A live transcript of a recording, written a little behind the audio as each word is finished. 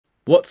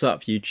What's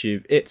up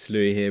YouTube, it's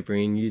Louis here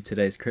bringing you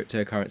today's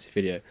cryptocurrency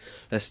video.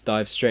 Let's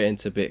dive straight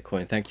into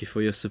Bitcoin. Thank you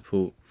for your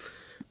support.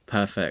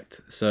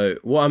 Perfect. So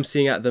what I'm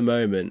seeing at the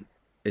moment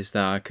is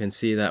that I can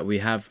see that we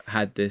have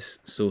had this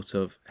sort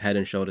of head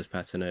and shoulders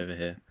pattern over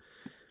here.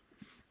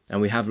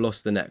 And we have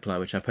lost the neckline,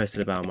 which I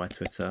posted about on my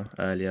Twitter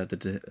earlier.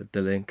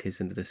 The link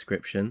is in the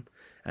description.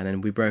 And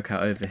then we broke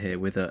out over here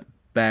with a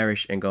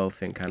bearish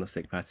engulfing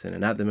candlestick pattern.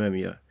 And at the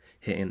moment you're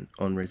hitting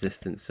on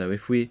resistance.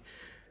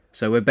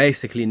 So we're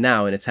basically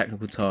now in a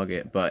technical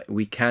target, but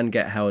we can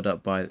get held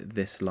up by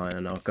this line,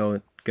 and I'll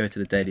go to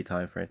the daily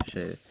time frame to show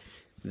you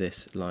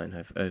this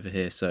line over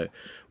here. So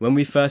when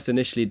we first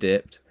initially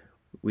dipped,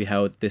 we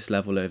held this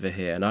level over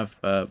here, and I've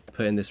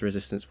put in this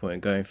resistance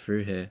point going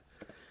through here,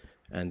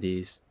 and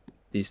these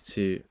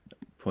 2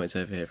 points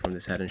over here from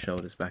this head and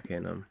shoulders back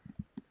in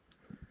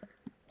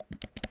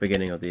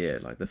beginning of the year,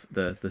 like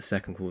the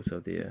second quarter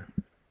of the year.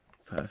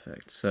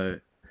 Perfect. So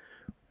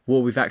what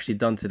we've actually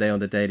done today on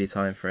the daily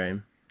time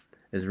frame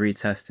is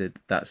retested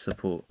that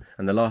support,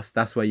 and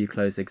that's where you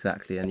close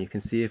exactly. And you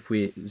can see, if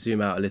we zoom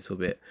out a little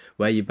bit,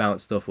 where you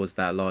bounced off was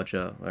that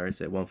larger, where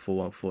is it,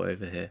 1414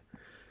 over here.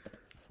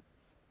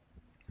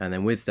 And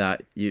then with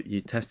that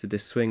you tested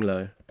this swing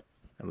low,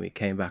 and we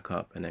came back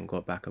up and then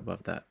got back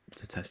above that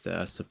to test it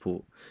as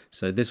support.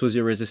 So this was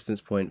your resistance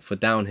point for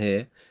down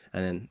here,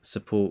 and then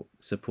support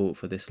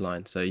for this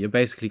line. So you're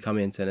basically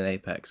coming into an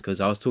apex,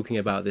 because I was talking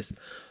about this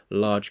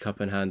large cup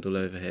and handle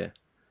over here,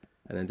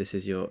 and then this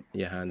is your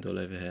handle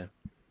over here.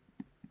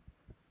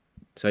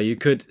 So you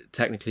could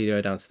technically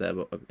go down to there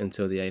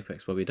until the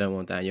apex, but we don't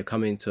want that. And you're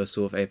coming to a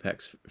sort of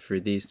apex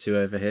through these two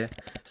over here.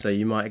 So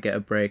you might get a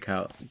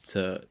breakout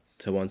to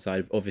one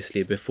side,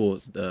 obviously before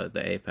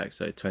the apex,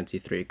 so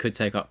 23. It could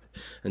take up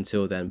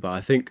until then, but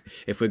I think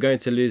if we're going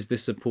to lose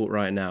this support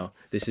right now,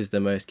 this is the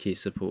most key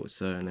support.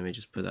 So let me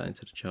just put that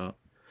into the chart.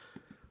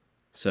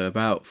 So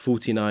about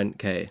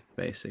 49k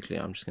basically.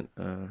 I'm just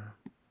gonna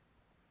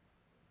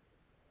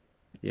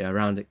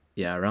around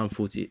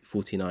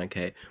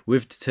 49k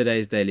with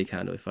today's daily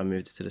candle. If I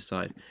moved it to the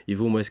side,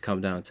 you've almost come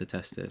down to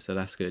test it, so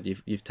that's good.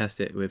 You've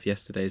tested it with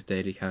yesterday's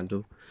daily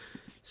candle.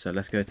 So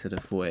let's go to the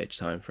 4H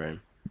time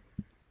frame.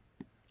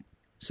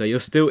 So you're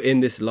still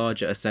in this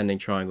larger ascending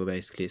triangle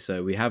basically.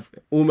 So we have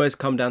almost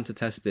come down to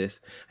test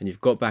this, and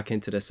you've got back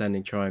into the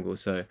ascending triangle.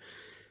 So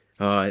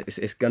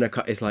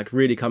it's like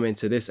really come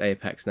into this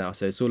apex now.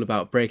 So it's all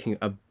about breaking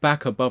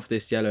back above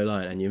this yellow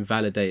line, and you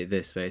invalidate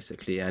this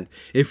basically. And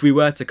if we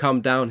were to come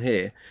down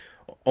here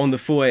on the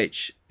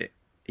 4H,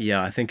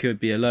 yeah, I think it would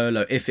be a lower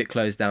low if it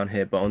closed down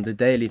here. But on the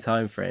daily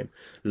time frame,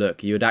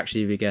 look, you would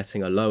actually be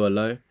getting a lower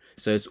low.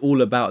 So it's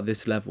all about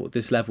this level.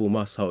 This level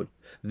must hold.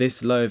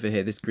 This low over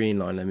here, this green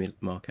line, let me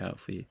mark it out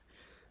for you.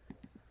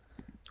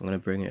 I'm going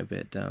to bring it a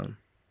bit down.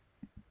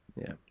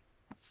 Yeah,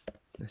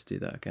 let's do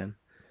that again.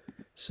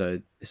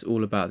 So it's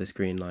all about this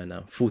green line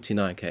now.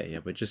 49k, yeah,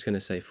 we're just going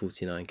to say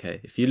 49k.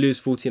 If you lose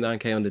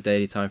 49k on the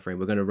daily time frame,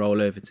 we're going to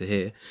roll over to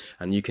here,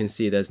 and you can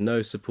see there's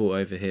no support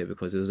over here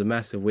because it was a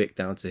massive wick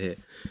down to here.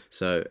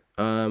 So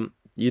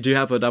you do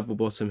have a double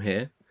bottom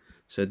here,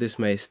 so this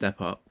may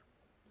step up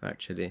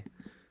actually.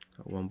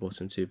 One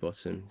bottom, two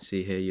bottom.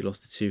 See here, you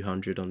lost the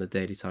 200 on the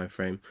daily time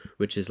frame,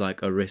 which is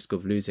like a risk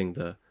of losing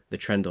the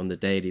trend on the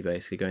daily,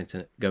 basically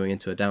going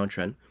into a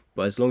downtrend.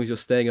 But as long as you're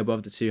staying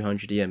above the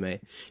 200 EMA,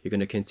 you're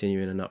going to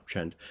continue in an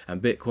uptrend. And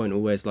Bitcoin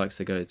always likes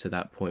to go to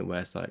that point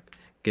where it's like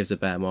gives a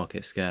bear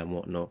market scare and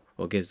whatnot,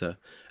 or gives a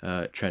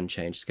trend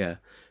change scare.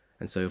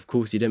 And so of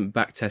course you didn't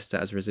back test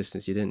that as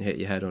resistance, you didn't hit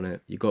your head on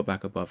it, you got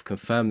back above,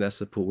 confirmed that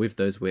support with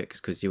those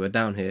wicks, because you were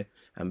down here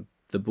and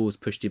the bulls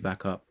pushed you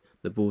back up,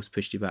 the bulls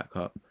pushed you back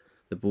up,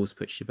 the bulls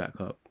pushed you back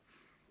up.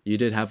 You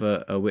did have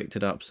a wick to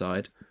the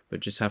upside,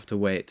 but just have to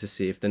wait to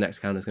see if the next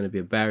candle is going to be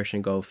a bearish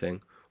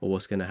engulfing or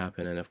what's going to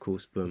happen. And of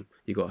course, boom,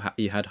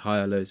 you had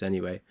higher lows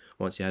anyway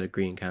once you had a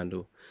green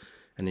candle,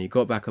 and then you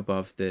got back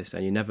above this,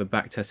 and you never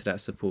back tested that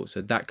support. So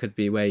that could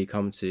be where you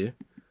come to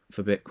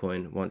for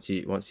Bitcoin once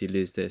you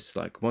lose this.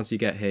 Like once you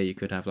get here, you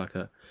could have like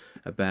a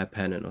bear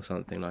pennant or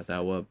something like that,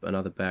 or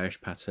another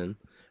bearish pattern,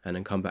 and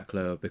then come back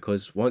lower,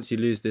 because once you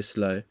lose this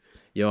low,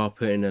 you are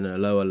putting in a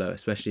lower low,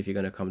 especially if you're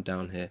going to come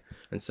down here.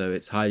 And so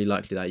it's highly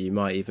likely that you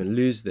might even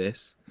lose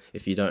this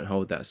if you don't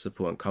hold that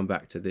support and come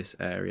back to this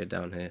area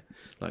down here,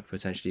 like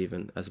potentially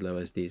even as low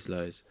as these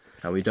lows.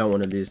 And we don't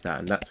want to lose that,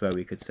 and that's where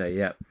we could say,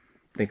 yep,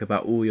 think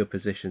about all your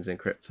positions in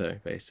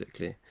crypto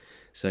basically.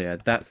 So yeah,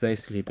 that's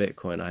basically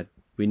Bitcoin.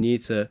 We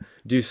need to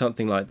do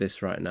something like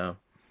this right now,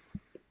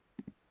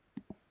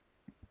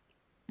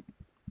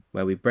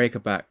 where we break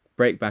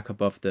back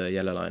above the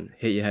yellow line,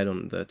 hit your head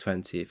on the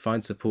 20,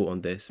 find support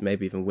on this,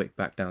 maybe even wick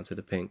back down to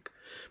the pink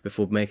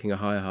before making a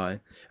higher high,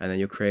 and then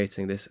you're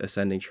creating this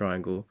ascending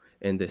triangle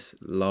in this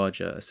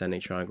larger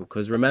ascending triangle.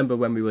 Because remember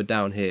when we were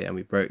down here and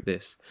we broke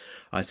this,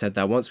 I said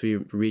that once we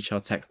reach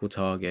our technical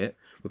target,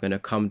 we're going to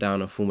come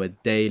down and form a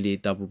daily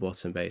double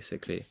bottom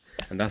basically,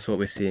 and that's what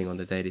we're seeing on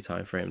the daily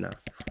time frame now.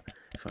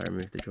 If I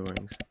remove the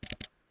drawings.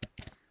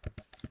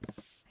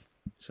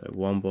 So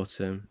 1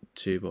 bottom,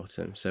 2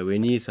 bottom. So we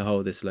need to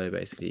hold this low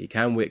basically. You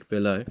can wick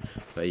below,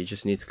 but you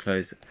just need to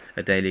close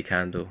a daily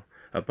candle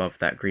above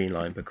that green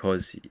line,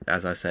 because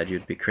as I said,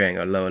 you'd be creating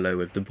a lower low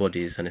with the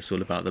bodies, and it's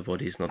all about the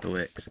bodies, not the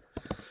wicks.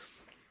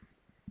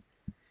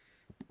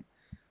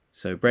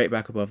 So break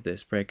back above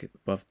this, break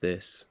above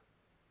this,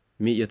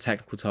 meet your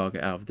technical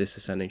target out of this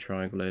ascending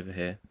triangle over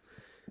here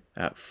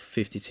at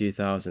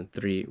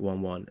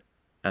 52,311,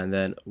 and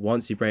then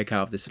once you break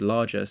out of this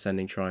larger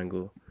ascending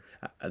triangle,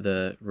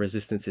 the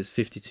resistance is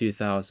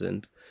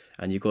 52,000,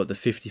 and you've got the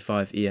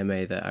 55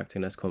 EMA there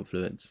acting as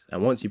confluence.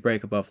 And once you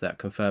break above that,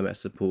 confirm it as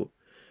support,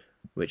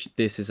 which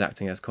this is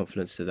acting as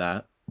confluence to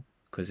that,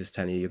 because it's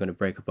telling you you're going to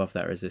break above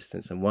that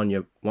resistance. And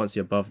once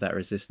you're above that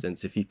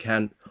resistance, if you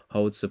can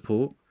hold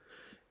support,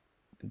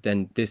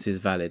 then this is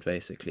valid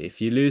basically.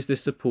 If you lose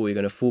this support, you're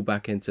going to fall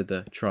back into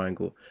the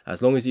triangle.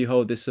 As long as you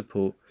hold this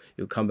support,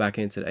 you'll come back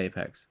into the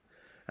apex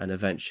and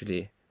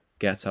eventually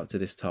get up to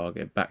this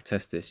target. Back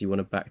test this. You want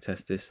to back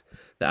test this,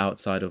 the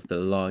outside of the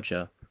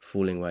larger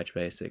falling wedge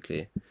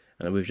basically.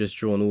 And we've just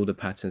drawn all the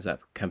patterns that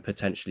can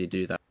potentially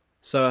do that.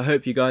 So I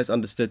hope you guys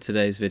understood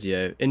today's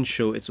video. In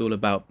short, it's all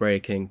about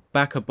breaking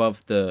back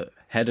above the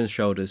head and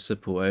shoulders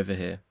support over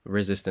here,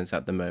 resistance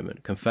at the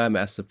moment. Confirm it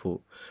as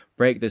support.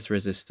 Break this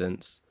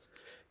resistance.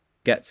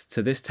 Get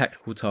to this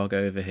technical target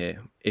over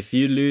here. If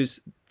you lose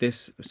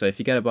this, so if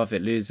you get above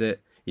it, lose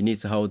it, you need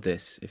to hold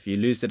this. If you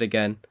lose it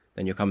again,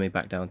 then you're coming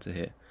back down to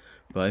here.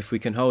 But if we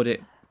can hold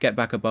it, get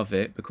back above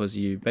it, because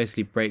you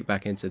basically break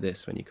back into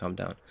this when you come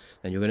down,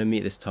 then you're going to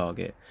meet this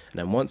target. And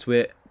then once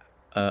we're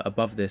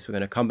above this, we're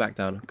going to come back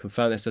down,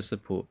 confirm this as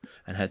support,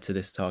 and head to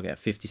this target at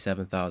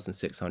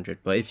 57,600.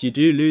 But if you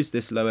do lose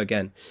this low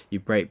again, you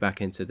break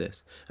back into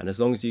this. And as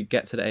long as you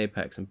get to the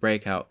apex and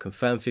break out,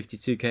 confirm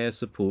 52k as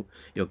support,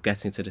 you're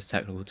getting to this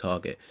technical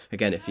target.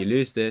 Again, if you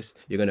lose this,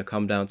 you're going to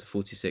come down to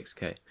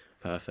 46k.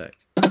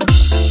 Perfect.